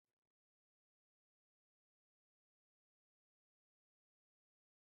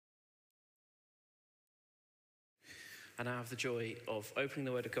and I have the joy of opening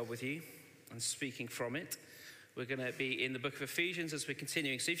the Word of God with you and speaking from it. We're going to be in the book of Ephesians as we're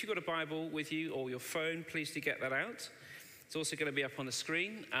continuing. So if you've got a Bible with you or your phone, please do get that out. It's also going to be up on the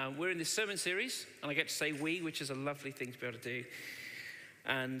screen. We're in this sermon series, and I get to say we, which is a lovely thing to be able to do.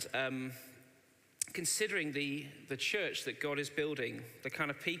 And considering the church that God is building, the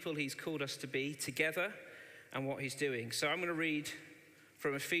kind of people he's called us to be together and what he's doing. So I'm going to read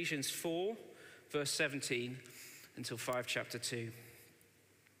from Ephesians 4, verse 17 until 5, chapter 2.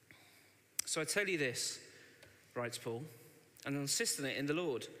 So I tell you this, writes Paul, and insist on it in the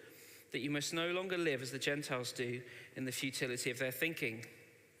Lord, that you must no longer live as the Gentiles do in the futility of their thinking.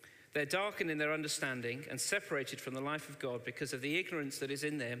 They're darkened in their understanding and separated from the life of God because of the ignorance that is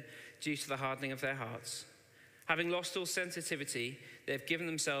in them due to the hardening of their hearts. Having lost all sensitivity, they've given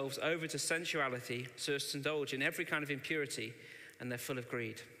themselves over to sensuality so as to indulge in every kind of impurity, and they're full of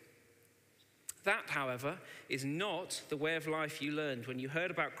greed. That, however, is not the way of life you learned when you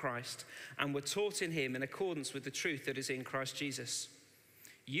heard about Christ and were taught in him in accordance with the truth that is in Christ Jesus.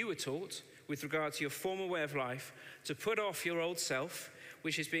 You were taught, with regard to your former way of life, to put off your old self,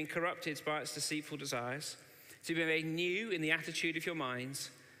 which is being corrupted by its deceitful desires, to be made new in the attitude of your minds,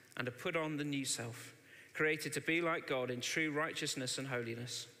 and to put on the new self, created to be like God in true righteousness and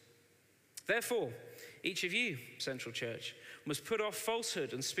holiness. Therefore, each of you, Central Church, must put off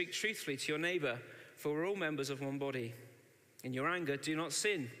falsehood and speak truthfully to your neighbor, for we're all members of one body. In your anger, do not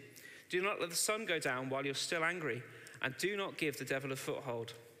sin. Do not let the sun go down while you're still angry, and do not give the devil a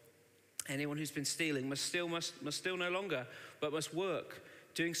foothold. Anyone who's been stealing must steal no longer, but must work,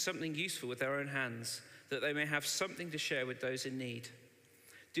 doing something useful with their own hands, that they may have something to share with those in need.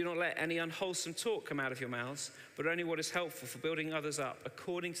 Do not let any unwholesome talk come out of your mouths, but only what is helpful for building others up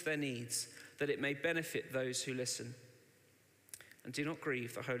according to their needs, that it may benefit those who listen. And do not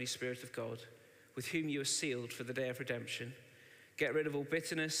grieve the Holy Spirit of God, with whom you are sealed for the day of redemption. Get rid of all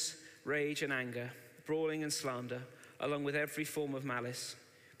bitterness, rage and anger, brawling and slander, along with every form of malice.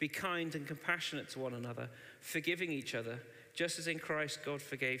 Be kind and compassionate to one another, forgiving each other, just as in Christ God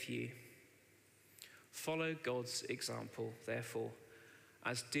forgave you. Follow God's example, therefore,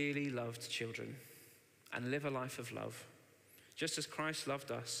 as dearly loved children, and live a life of love, just as Christ loved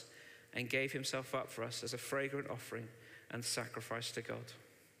us and gave himself up for us as a fragrant offering and sacrifice to God.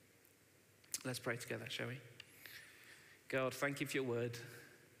 Let's pray together, shall we? God, thank you for your word.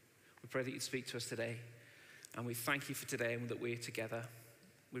 We pray that you'd speak to us today, and we thank you for today and that we're together.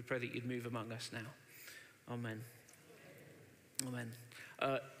 We pray that you'd move among us now. Amen. Amen.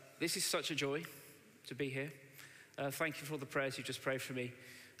 This is such a joy to be here. Thank you for all the prayers you just prayed for me.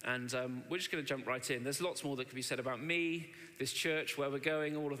 And we're just going to jump right in. There's lots more that can be said about me, this church, where we're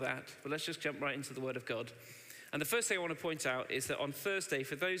going, all of that. But let's just jump right into the Word of God. And the first thing I want to point out is that on Thursday,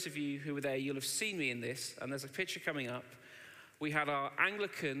 for those of you who were there, you'll have seen me in this. And there's a picture coming up. We had our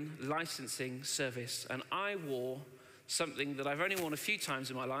Anglican licensing service. And I wore something that I've only worn a few times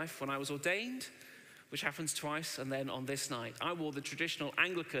in my life. When I was ordained, which happens twice, and then on this night, I wore the traditional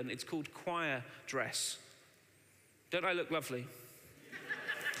Anglican, it's called choir dress. Don't I look lovely?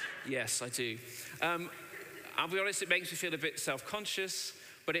 Yes, I do. I'll be honest, it makes me feel a bit self-conscious,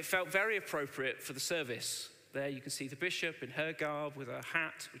 but it felt very appropriate for the service. There you can see the bishop in her garb with a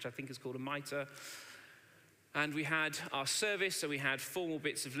hat, which I think is called a mitre. And we had our service, so we had formal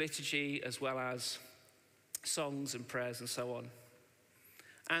bits of liturgy as well as songs and prayers and so on.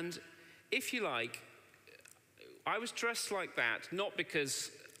 And if you like, I was dressed like that, not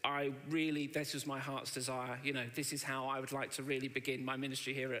because this was my heart's desire, this is how I would like to really begin my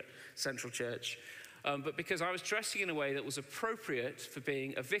ministry here at Central Church, but because I was dressing in a way that was appropriate for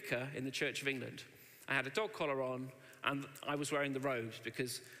being a vicar in the Church of England. I had a dog collar on, and I was wearing the robes,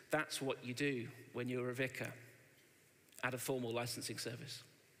 because that's what you do when you're a vicar at a formal licensing service.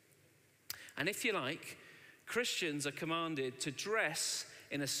 And if you like, Christians are commanded to dress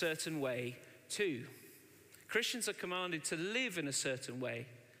in a certain way too. Christians are commanded to live in a certain way.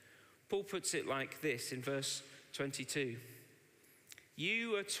 Paul puts it like this in verse 22.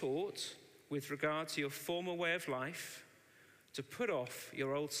 You are taught, with regard to your former way of life, to put off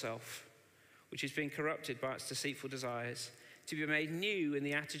your old self, which is being corrupted by its deceitful desires, to be made new in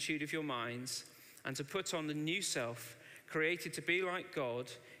the attitude of your minds, and to put on the new self, created to be like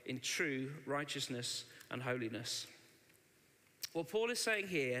God in true righteousness and holiness. What Paul is saying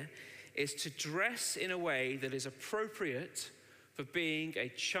here is to dress in a way that is appropriate for being a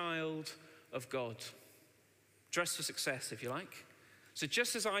child of God. Dress for success, if you like. So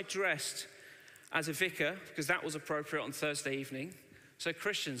just as I dressed as a vicar, because that was appropriate on Thursday evening, so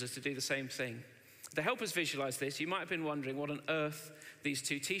Christians are to do the same thing. To help us visualize this, you might have been wondering what on earth these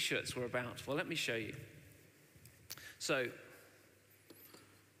two t-shirts were about. Well, let me show you. So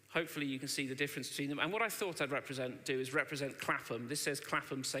hopefully you can see the difference between them. And what I thought I'd do is represent Clapham. This says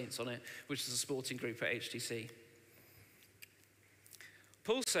Clapham Saints on it, which is a sporting group at HTC.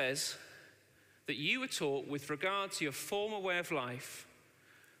 Paul says that you were taught with regard to your former way of life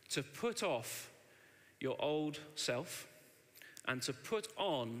to put off your old self and to put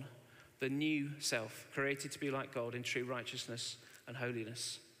on the new self, created to be like God in true righteousness and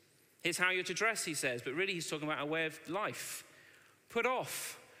holiness. Here's how you're to dress, he says, but really he's talking about a way of life. Put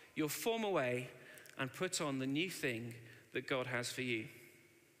off your former way and put on the new thing that God has for you.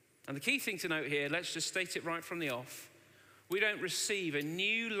 And the key thing to note here, let's just state it right from the off. We don't receive a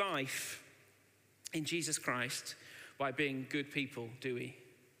new life in Jesus Christ by being good people, do we?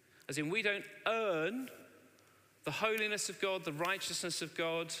 As in, we don't earn the holiness of God, the righteousness of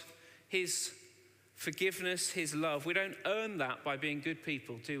God, his forgiveness, his love. We don't earn that by being good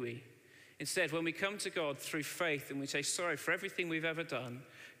people, do we? Instead, when we come to God through faith and we say sorry for everything we've ever done,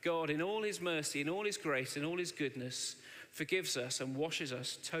 God, in all his mercy, in all his grace, in all his goodness, forgives us and washes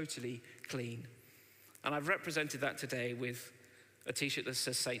us totally clean. And I've represented that today with a t-shirt that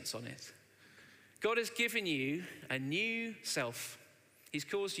says Saints on it. God has given you a new self. He's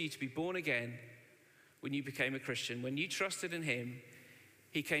caused you to be born again when you became a Christian. When you trusted in him,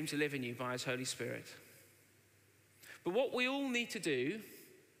 he came to live in you by his Holy Spirit. But what we all need to do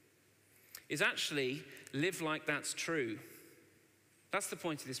is actually live like that's true. That's the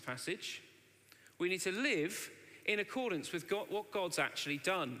point of this passage. We need to live in accordance with God, what God's actually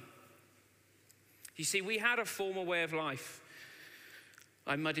done. You see, we had a former way of life.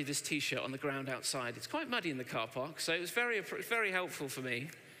 I muddied this t-shirt on the ground outside. It's quite muddy in the car park, so it was very helpful for me.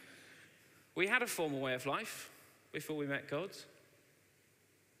 We had a former way of life before we met God.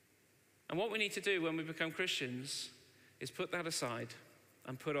 And what we need to do when we become Christians is put that aside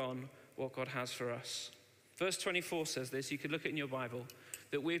and put on what God has for us. Verse 24 says this, you could look at it in your Bible,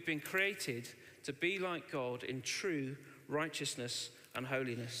 that we've been created to be like God in true righteousness and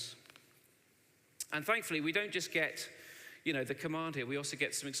holiness. And thankfully, we don't just get, the command here, we also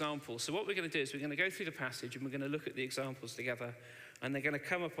get some examples. So what we're going to do is we're going to go through the passage and we're going to look at the examples together, and they're going to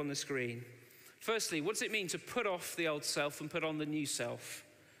come up on the screen. Firstly, what does it mean to put off the old self and put on the new self?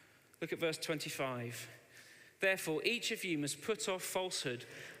 Look at verse 25. Therefore, each of you must put off falsehood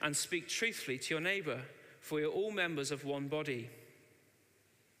and speak truthfully to your neighbor, for you're all members of one body.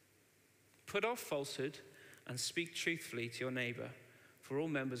 Put off falsehood and speak truthfully to your neighbor, for all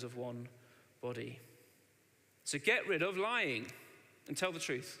members of one body. So get rid of lying and tell the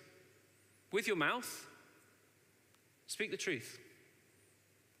truth. With your mouth, speak the truth.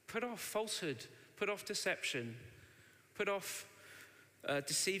 Put off falsehood, put off deception, put off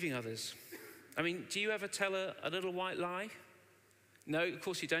deceiving others. I mean, do you ever tell a little white lie? No, of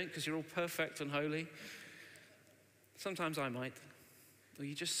course you don't, because you're all perfect and holy. Sometimes I might. Or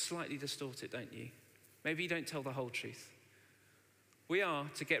you just slightly distort it, don't you? Maybe you don't tell the whole truth. We are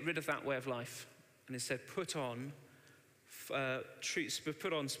to get rid of that way of life and instead put on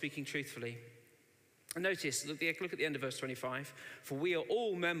speaking truthfully. And notice, look at the end of verse 25. For we are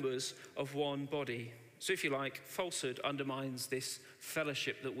all members of one body. So if you like, falsehood undermines this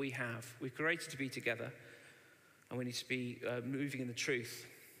fellowship that we have. We're created to be together, and we need to be moving in the truth.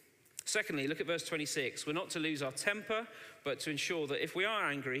 Secondly, look at verse 26. We're not to lose our temper, but to ensure that if we are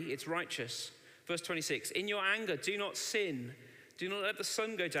angry, it's righteous. Verse 26, in your anger, do not sin. Do not let the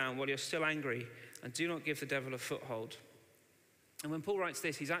sun go down while you're still angry, and do not give the devil a foothold. And when Paul writes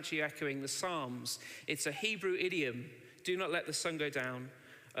this, he's actually echoing the Psalms. It's a Hebrew idiom. Do not let the sun go down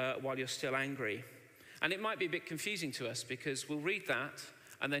while you're still angry. And it might be a bit confusing to us because we'll read that,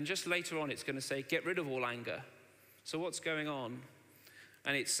 and then just later on it's going to say, get rid of all anger. So what's going on?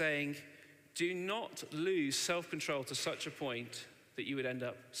 And it's saying, do not lose self-control to such a point that you would end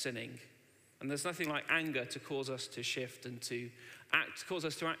up sinning. And there's nothing like anger to cause us to shift and to cause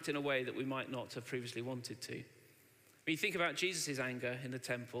us to act in a way that we might not have previously wanted to. When you think about Jesus' anger in the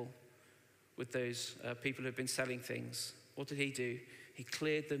temple with those people who had been selling things, what did he do? He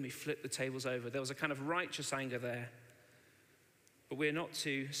cleared them, he flipped the tables over. There was a kind of righteous anger there. But we're not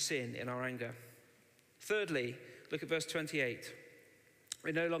to sin in our anger. Thirdly, look at verse 28.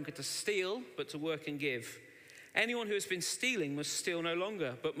 We're no longer to steal, but to work and give. Anyone who has been stealing must steal no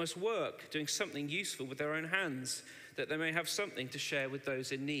longer, but must work, doing something useful with their own hands, that they may have something to share with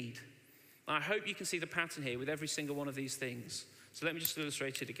those in need. I hope you can see the pattern here with every single one of these things. So let me just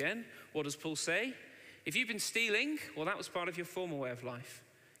illustrate it again. What does Paul say? If you've been stealing, well, that was part of your former way of life.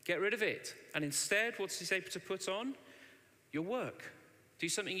 Get rid of it. And instead, what does he say to put on? Your work. Do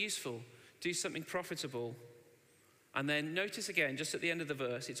something useful. Do something profitable. And then notice again, just at the end of the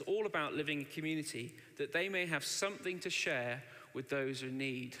verse, it's all about living in community, that they may have something to share with those in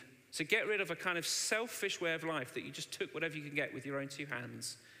need. So get rid of a kind of selfish way of life that you just took whatever you can get with your own two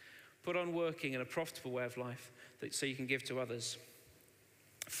hands. Put on working in a profitable way of life so you can give to others.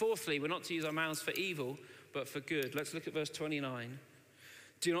 Fourthly, we're not to use our mouths for evil, but for good. Let's look at verse 29.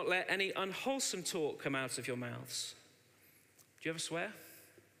 Do not let any unwholesome talk come out of your mouths. Do you ever swear?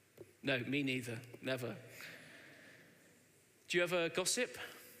 No, me neither. Never. Do you ever gossip?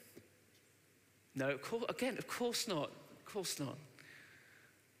 No, of course not. Of course not.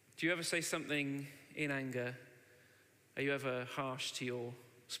 Do you ever say something in anger? Are you ever harsh to your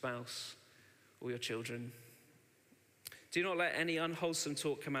spouse or your children? Do not let any unwholesome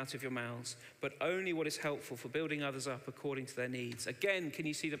talk come out of your mouths, but only what is helpful for building others up according to their needs. Again, can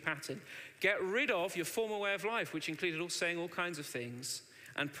you see the pattern? Get rid of your former way of life, which included saying all kinds of things,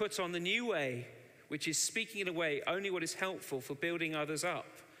 and put on the new way, which is speaking in a way only what is helpful for building others up.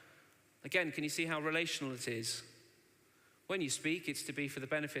 Again, can you see how relational it is? When you speak, it's to be for the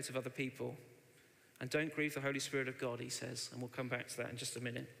benefit of other people. And don't grieve the Holy Spirit of God, he says, and we'll come back to that in just a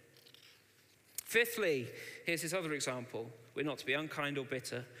minute. Fifthly, here's his other example. We're not to be unkind or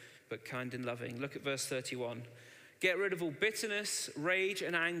bitter, but kind and loving. Look at verse 31. Get rid of all bitterness, rage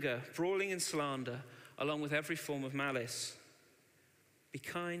and anger, brawling and slander, along with every form of malice. Be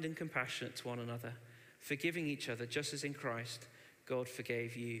kind and compassionate to one another, forgiving each other, just as in Christ God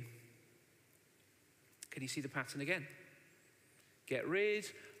forgave you. Can you see the pattern again? Get rid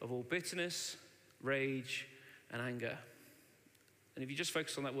of all bitterness, rage and anger. And if you just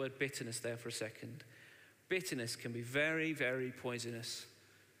focus on that word bitterness there for a second, bitterness can be very, very poisonous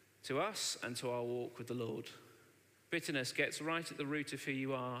to us and to our walk with the Lord. Bitterness gets right at the root of who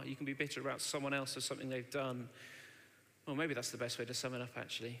you are. You can be bitter about someone else or something they've done. Well, maybe that's the best way to sum it up,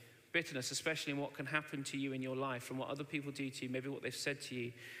 actually. Bitterness, especially in what can happen to you in your life, from what other people do to you, maybe what they've said to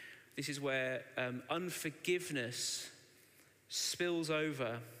you. This is where unforgiveness spills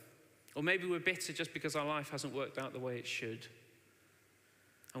over. Or maybe we're bitter just because our life hasn't worked out the way it should.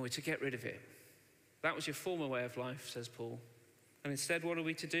 And we're to get rid of it. That was your former way of life, says Paul. And instead, what are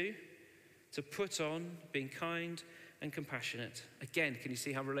we to do? To put on being kind and compassionate. Again, can you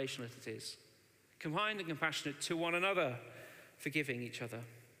see how relational it is? Kind and compassionate to one another, forgiving each other.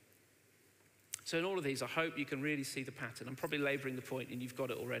 So in all of these, I hope you can really see the pattern. I'm probably laboring the point and you've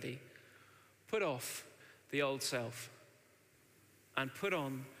got it already. Put off the old self and put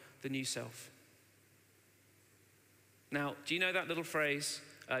on the new self. Now, do you know that little phrase,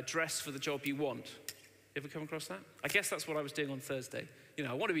 dress for the job you want? Ever come across that? I guess that's what I was doing on Thursday. You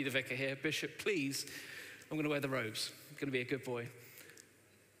know, I want to be the vicar here. Bishop, please, I'm going to wear the robes. I'm going to be a good boy.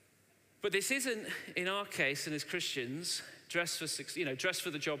 But this isn't, in our case, and as Christians, dress for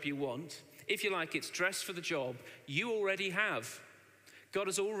the job you want. If you like, it's dress for the job you already have. God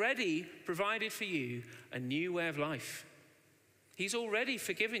has already provided for you a new way of life. He's already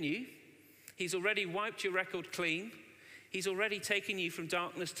forgiven you. He's already wiped your record clean. He's already taken you from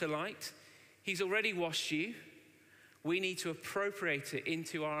darkness to light. He's already washed you. We need to appropriate it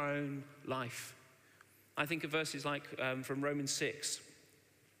into our own life. I think of verses like from Romans 6,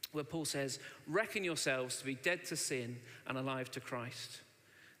 where Paul says, reckon yourselves to be dead to sin and alive to Christ.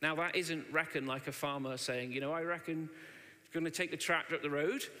 Now that isn't reckon like a farmer saying, I reckon you're going to take the tractor up the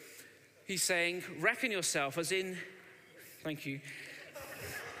road. He's saying, reckon yourself as in, thank you.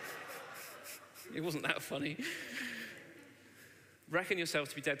 It wasn't that funny. Reckon yourself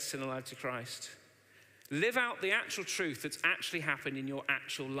to be dead to sin and alive to Christ. Live out the actual truth that's actually happened in your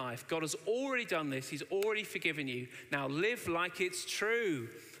actual life. God has already done this. He's already forgiven you. Now live like it's true.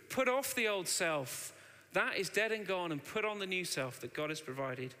 Put off the old self. That is dead and gone, and put on the new self that God has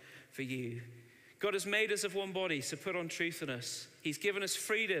provided for you. God has made us of one body, so put on truthfulness. He's given us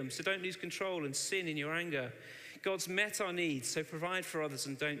freedom, so don't lose control and sin in your anger. God's met our needs, so provide for others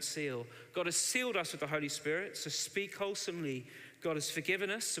and don't seal. God has sealed us with the Holy Spirit, so speak wholesomely. God has forgiven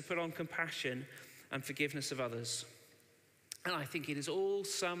us, so put on compassion and forgiveness of others. And I think it is all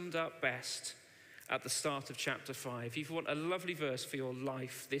summed up best at the start of chapter 5. If you want a lovely verse for your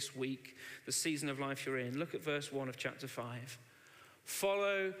life this week, the season of life you're in, look at verse 1 of chapter 5.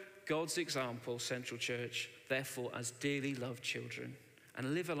 Follow God's example, Central Church, therefore as dearly loved children,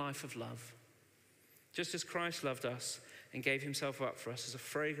 and live a life of love, just as Christ loved us and gave himself up for us as a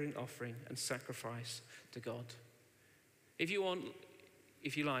fragrant offering and sacrifice to God. If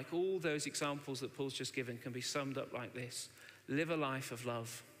you like, all those examples that Paul's just given can be summed up like this. Live a life of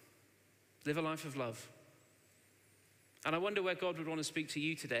love. Live a life of love. And I wonder where God would want to speak to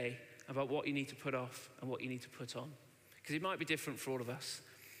you today about what you need to put off and what you need to put on. Because it might be different for all of us.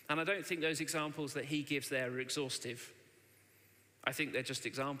 And I don't think those examples that he gives there are exhaustive. I think they're just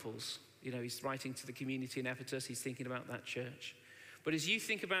examples. You know, he's writing to the community in Ephesus. He's thinking about that church. But as you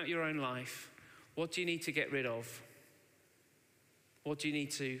think about your own life, what do you need to get rid of? What do you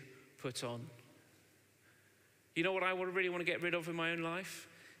need to put on? You know what I really want to get rid of in my own life?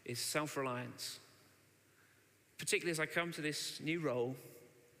 Is self-reliance. Particularly as I come to this new role,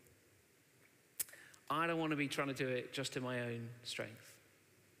 I don't want to be trying to do it just in my own strength.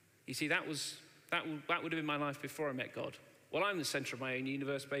 You see, that would have been my life before I met God. Well, I'm the center of my own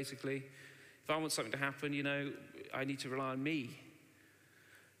universe, basically. If I want something to happen, you know, I need to rely on me.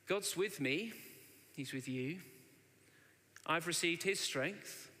 God's with me. He's with you. I've received his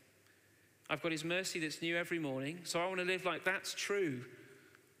strength. I've got his mercy that's new every morning. So I want to live like that's true.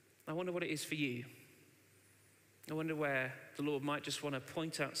 I wonder what it is for you. I wonder where the Lord might just want to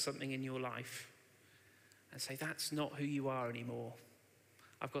point out something in your life and say, that's not who you are anymore.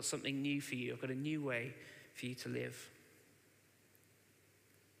 I've got something new for you. I've got a new way for you to live.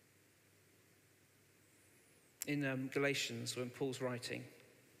 In Galatians, when Paul's writing,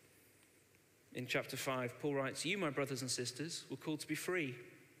 in chapter 5, Paul writes, "You, my brothers and sisters, were called to be free.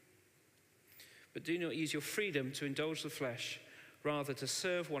 But do not use your freedom to indulge the flesh, rather to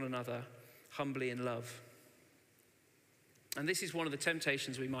serve one another humbly in love." And this is one of the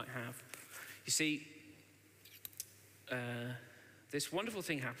temptations we might have. You see, this wonderful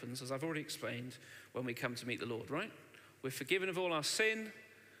thing happens, as I've already explained, when we come to meet the Lord, right? We're forgiven of all our sin.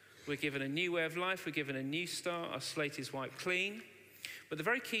 We're given a new way of life. We're given a new start. Our slate is wiped clean. But the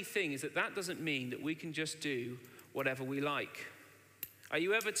very key thing is that that doesn't mean that we can just do whatever we like. Are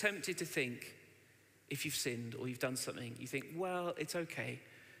you ever tempted to think, if you've sinned or you've done something, you think, well, it's okay,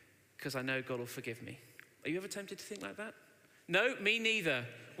 because I know God will forgive me? Are you ever tempted to think like that? No, me neither.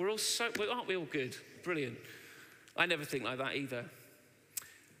 Aren't we all good? Brilliant. I never think like that either.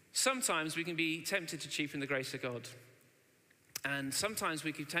 Sometimes we can be tempted to cheapen the grace of God. And sometimes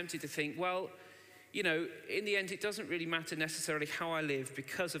we can be tempted to think, well, you know, in the end, it doesn't really matter necessarily how I live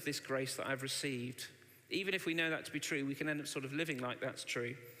because of this grace that I've received. Even if we know that to be true, we can end up sort of living like that's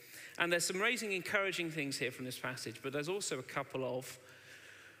true. And there's some raising, encouraging things here from this passage, but there's also a couple of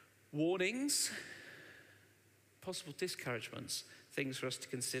warnings, possible discouragements, things for us to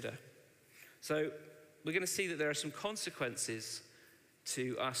consider. So we're going to see that there are some consequences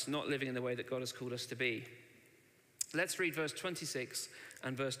to us not living in the way that God has called us to be. Let's read verse 26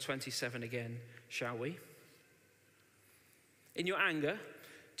 and verse 27 again, shall we? "In your anger,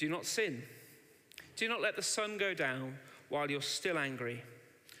 do not sin. Do not let the sun go down while you're still angry,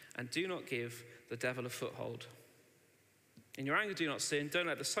 and do not give the devil a foothold." In your anger, do not sin. Don't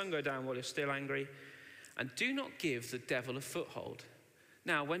let the sun go down while you're still angry, and do not give the devil a foothold.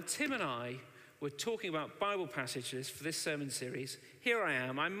 Now, when Tim and I were talking about Bible passages for this sermon series, here I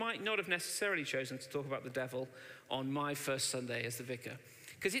am. I might not have necessarily chosen to talk about the devil on my first Sunday as the vicar,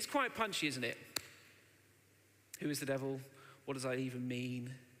 because it's quite punchy, isn't it? Who is the devil? What does that even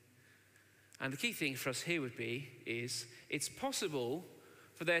mean? And the key thing for us here is it's possible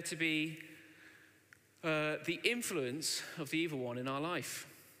for there to be the influence of the evil one in our life.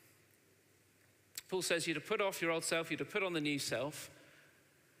 Paul says you're to put off your old self, you're to put on the new self.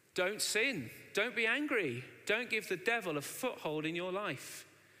 Don't sin. Don't be angry. Don't give the devil a foothold in your life.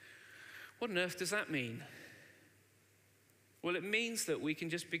 What on earth does that mean? Well, it means that we can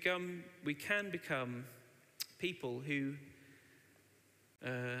become people who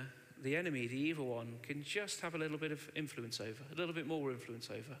the enemy, the evil one, can just have a little bit of influence over, a little bit more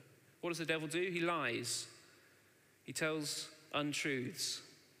influence over. What does the devil do? He lies. He tells untruths.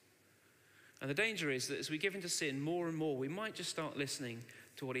 And the danger is that as we give into sin more and more, we might just start listening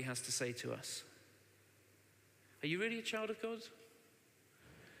to what he has to say to us. Are you really a child of God?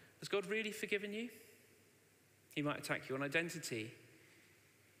 Has God really forgiven you? He might attack you on identity.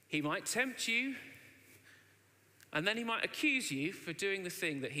 He might tempt you, and then he might accuse you for doing the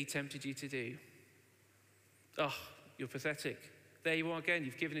thing that he tempted you to do. Oh, you're pathetic. There you are again.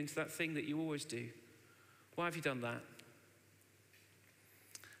 You've given into that thing that you always do. Why have you done that?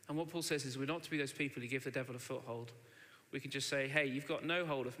 And what Paul says is we're not to be those people who give the devil a foothold. We can just say, hey, you've got no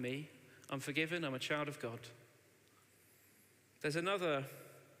hold of me. I'm forgiven. I'm a child of God. There's another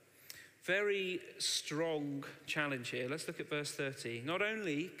very strong challenge here. Let's look at verse 30. Not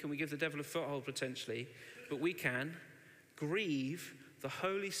only can we give the devil a foothold potentially, but we can grieve the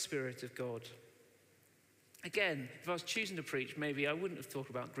Holy Spirit of God. Again, if I was choosing to preach, maybe I wouldn't have thought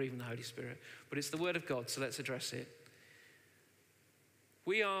about grieving the Holy Spirit, but it's the word of God, so let's address it.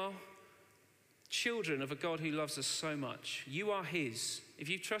 We are children of a God who loves us so much. You are his. If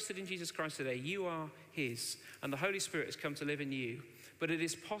you've trusted in Jesus Christ today, you are his. And the Holy Spirit has come to live in you. but it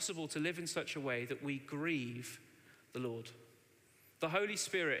is possible to live in such a way that we grieve the Lord. The Holy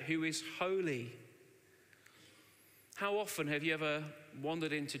Spirit, who is holy. How often have you ever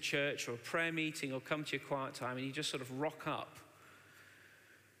wandered into church or a prayer meeting or come to your quiet time and you just sort of rock up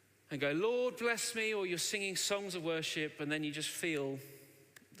and go, Lord, bless me, or you're singing songs of worship, and then you just feel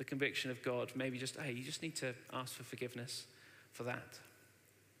the conviction of God. Maybe just, hey, you just need to ask for forgiveness for that.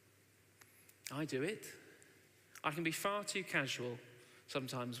 I do it. I can be far too casual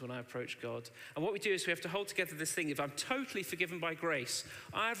sometimes when I approach God. And what we do is we have to hold together this thing. If I'm totally forgiven by grace,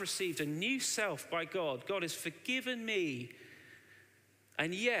 I have received a new self by God. God has forgiven me.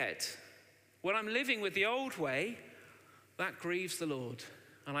 And yet, when I'm living with the old way, that grieves the Lord.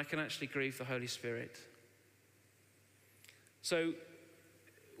 And I can actually grieve the Holy Spirit. So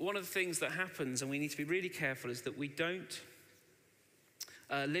one of the things that happens, and we need to be really careful, is that we don't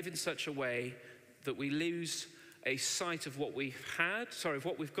live in such a way that we lose a sight of what we've of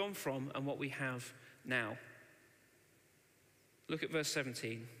what we've gone from and what we have now. Look at verse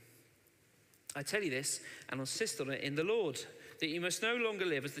 17. I tell you this, and insist on it in the Lord, that you must no longer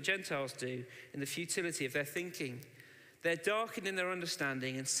live as the Gentiles do in the futility of their thinking. They're darkened in their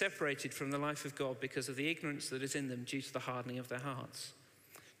understanding and separated from the life of God because of the ignorance that is in them due to the hardening of their hearts.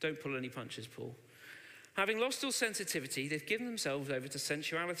 Don't pull any punches, Paul. Having lost all sensitivity, they've given themselves over to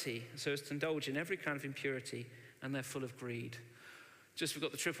sensuality so as to indulge in every kind of impurity, and they're full of greed. We've got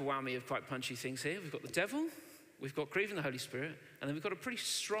the triple whammy of quite punchy things here. We've got the devil, we've got grieving the Holy Spirit, and then we've got a pretty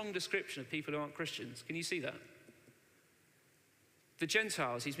strong description of people who aren't Christians. Can you see that? The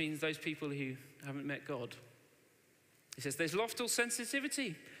Gentiles, he means those people who haven't met God. He says they've lost all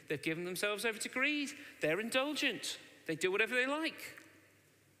sensitivity. They've given themselves over to greed. They're indulgent. They do whatever they like.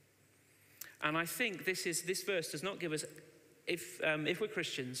 And I think this verse does not give us, if we're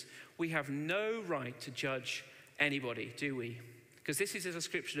Christians, we have no right to judge anybody, do we? Because this is a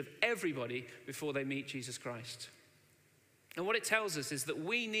description of everybody before they meet Jesus Christ. And what it tells us is that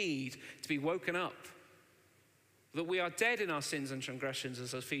we need to be woken up, that we are dead in our sins and transgressions,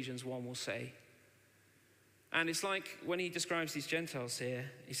 as Ephesians 1 will say. And it's like when he describes these Gentiles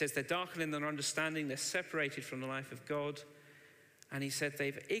here, he says they're darkened in their understanding, they're separated from the life of God. And he said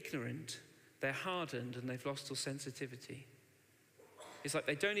they're ignorant, they're hardened, and they've lost all sensitivity. It's like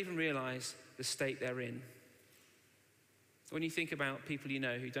they don't even realize the state they're in. When you think about people you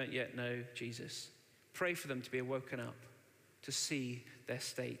know who don't yet know Jesus, pray for them to be woken up, to see their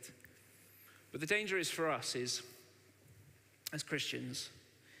state. But the danger is for us is, as Christians,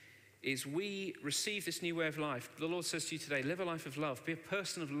 is we receive this new way of life. The Lord says to you today, live a life of love, be a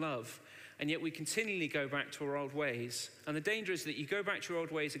person of love, and yet we continually go back to our old ways. And the danger is that you go back to your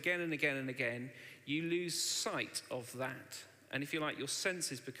old ways again and again and again, you lose sight of that. And if you like, your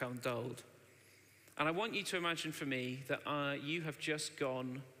senses become dulled. And I want you to imagine for me that you have just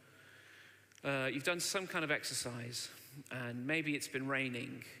gone, you've done some kind of exercise, and maybe it's been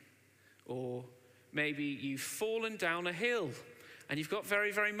raining, or maybe you've fallen down a hill, and you've got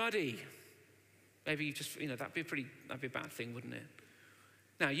very, very muddy. Maybe you just, that'd be a bad thing, wouldn't it?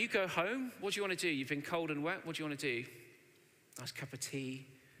 Now, you go home, what do you want to do? You've been cold and wet, what do you want to do? Nice cup of tea,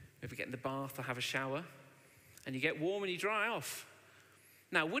 maybe get in the bath or have a shower, and you get warm and you dry off.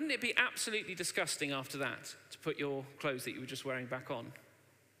 Now, wouldn't it be absolutely disgusting after that to put your clothes that you were just wearing back on?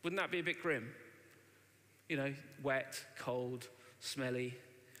 Wouldn't that be a bit grim? Wet, cold, smelly.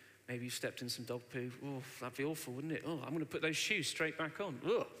 Maybe you've stepped in some dog poo. Oh, that'd be awful, wouldn't it? Oh, I'm going to put those shoes straight back on.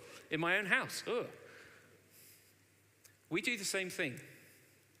 Oh, in my own house. Oh. We do the same thing.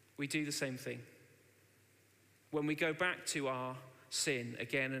 We do the same thing. When we go back to our sin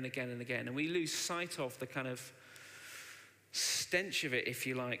again and again and again, and we lose sight of the kind of stench of it, if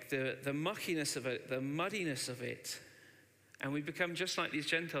you like, the muckiness of it, the muddiness of it, and we become just like these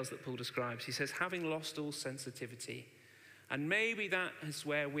Gentiles that Paul describes. He says, having lost all sensitivity. And maybe that is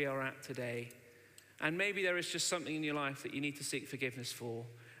where we are at today. And maybe there is just something in your life that you need to seek forgiveness for.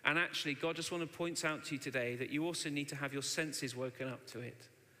 And actually, God just wants to point out to you today that you also need to have your senses woken up to it.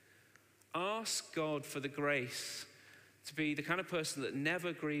 Ask God for the grace to be the kind of person that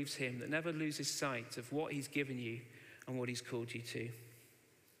never grieves him, that never loses sight of what he's given you and what he's called you to.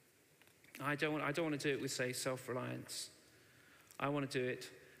 I don't want to do it with, say, self-reliance. I want to do it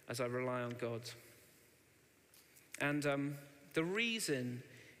as I rely on God. And the reason,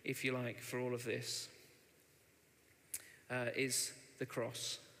 if you like, for all of this is the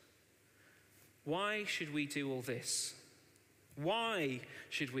cross. Why should we do all this? Why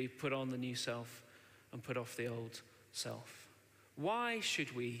should we put on the new self and put off the old self? Why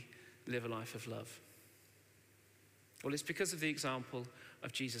should we live a life of love? Well, it's because of the example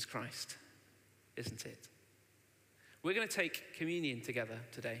of Jesus Christ, isn't it? We're going to take communion together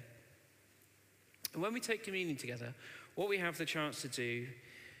today. And when we take communion together, what we have the chance to do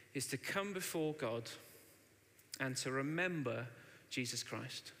is to come before God and to remember Jesus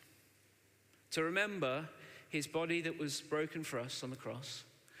Christ. To remember his body that was broken for us on the cross.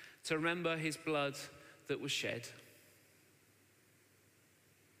 To remember his blood that was shed.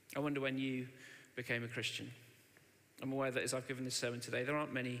 I wonder when you became a Christian. I'm aware that as I've given this sermon today, there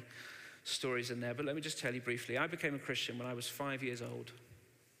aren't many stories in there, but let me just tell you briefly. I became a Christian when I was 5 years old.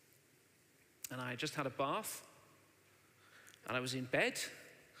 And I just had a bath, and I was in bed,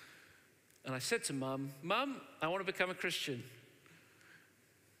 and I said to Mum, I want to become a Christian.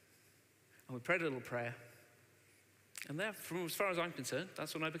 And we prayed a little prayer. And there, from as far as I'm concerned,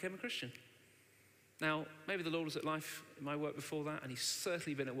 that's when I became a Christian. Now, maybe the Lord was at life in my work before that, and he's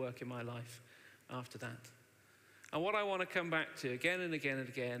certainly been at work in my life after that. And what I want to come back to again and again and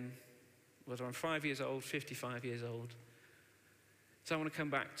again, whether I'm 5 years old, 55 years old, is I want to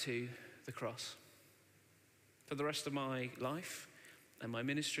come back to the cross for the rest of my life and my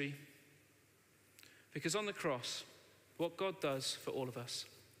ministry. Because on the cross, what God does for all of us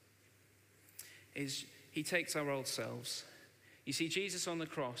is he takes our old selves. You see, Jesus on the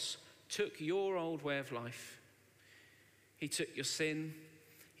cross took your old way of life. He took your sin,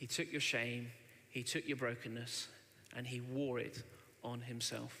 he took your shame, he took your brokenness, and he wore it on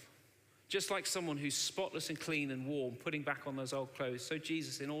himself. Just like someone who's spotless and clean and warm, putting back on those old clothes, so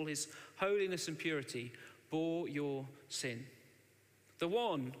Jesus, in all his holiness and purity, bore your sin. The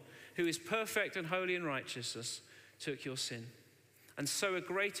one who is perfect and holy in righteousness took your sin. And so a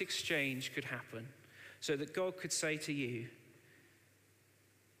great exchange could happen, so that God could say to you,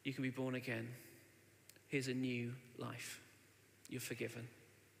 you can be born again. Here's a new life. You're forgiven.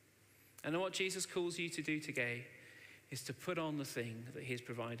 And what Jesus calls you to do today is to put on the thing that he's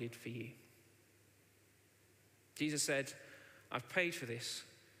provided for you. Jesus said, I've paid for this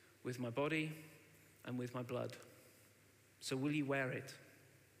with my body and with my blood. So will you wear it?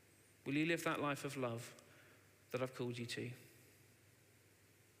 Will you live that life of love that I've called you to?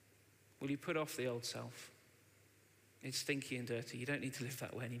 Will you put off the old self? It's stinky and dirty. You don't need to live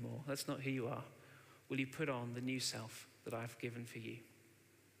that way anymore. That's not who you are. Will you put on the new self that I've given for you?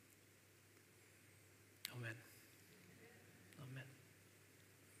 Amen. Amen.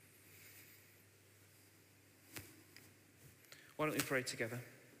 Why don't we pray together?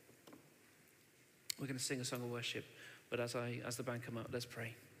 We're going to sing a song of worship, but as the band come up, let's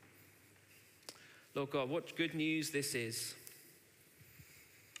pray. Lord God, what good news this is.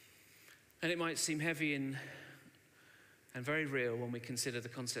 And it might seem heavy and very real when we consider the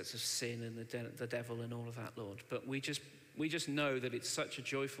concepts of sin and the devil and all of that, Lord. But we just know that it's such a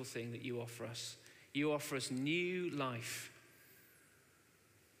joyful thing that you offer us. You offer us new life.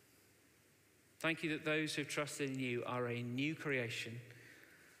 Thank you that those who have trusted in you are a new creation.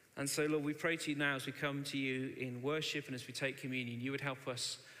 And so, Lord, we pray to you now as we come to you in worship and as we take communion, you would help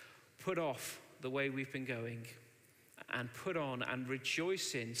us put off the way we've been going and put on and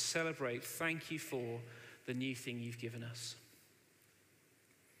rejoice in, celebrate, thank you for the new thing you've given us.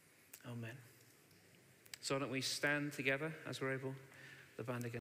 Amen. So why don't we stand together as we're able, the band again.